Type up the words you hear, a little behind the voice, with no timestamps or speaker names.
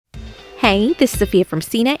Hey, this is Sophia from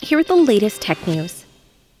CNET here with the latest tech news.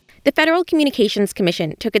 The Federal Communications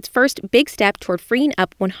Commission took its first big step toward freeing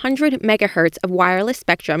up 100 megahertz of wireless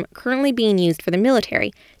spectrum currently being used for the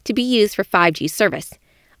military to be used for 5G service.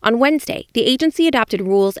 On Wednesday, the agency adopted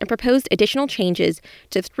rules and proposed additional changes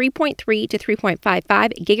to the 3.3 to 3.55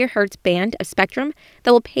 gigahertz band of spectrum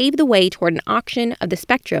that will pave the way toward an auction of the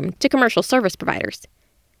spectrum to commercial service providers.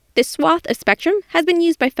 This swath of spectrum has been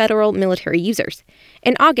used by federal military users.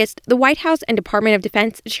 In August, the White House and Department of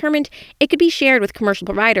Defense determined it could be shared with commercial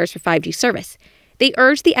providers for 5G service. They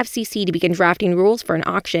urged the FCC to begin drafting rules for an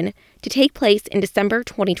auction to take place in December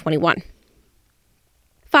 2021.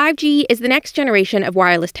 5G is the next generation of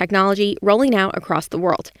wireless technology rolling out across the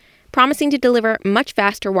world, promising to deliver much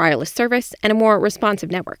faster wireless service and a more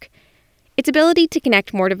responsive network. Its ability to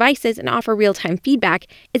connect more devices and offer real-time feedback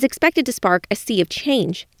is expected to spark a sea of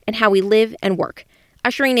change in how we live and work,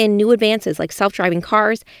 ushering in new advances like self-driving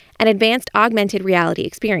cars and advanced augmented reality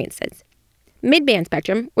experiences. Mid-band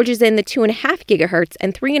spectrum, which is in the 2.5 gigahertz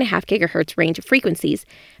and 3.5 gigahertz range of frequencies,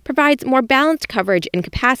 provides more balanced coverage and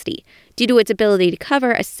capacity due to its ability to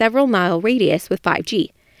cover a several-mile radius with 5G,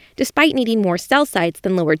 despite needing more cell sites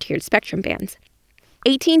than lower-tiered spectrum bands.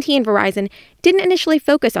 AT&T and Verizon didn't initially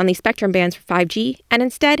focus on these spectrum bands for 5G and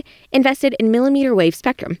instead invested in millimeter wave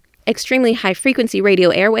spectrum, extremely high-frequency radio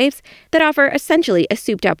airwaves that offer essentially a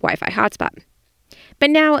souped-up Wi-Fi hotspot. But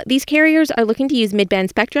now, these carriers are looking to use mid-band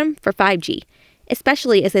spectrum for 5G,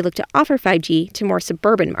 especially as they look to offer 5G to more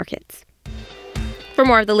suburban markets. For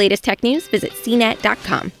more of the latest tech news, visit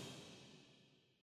cnet.com.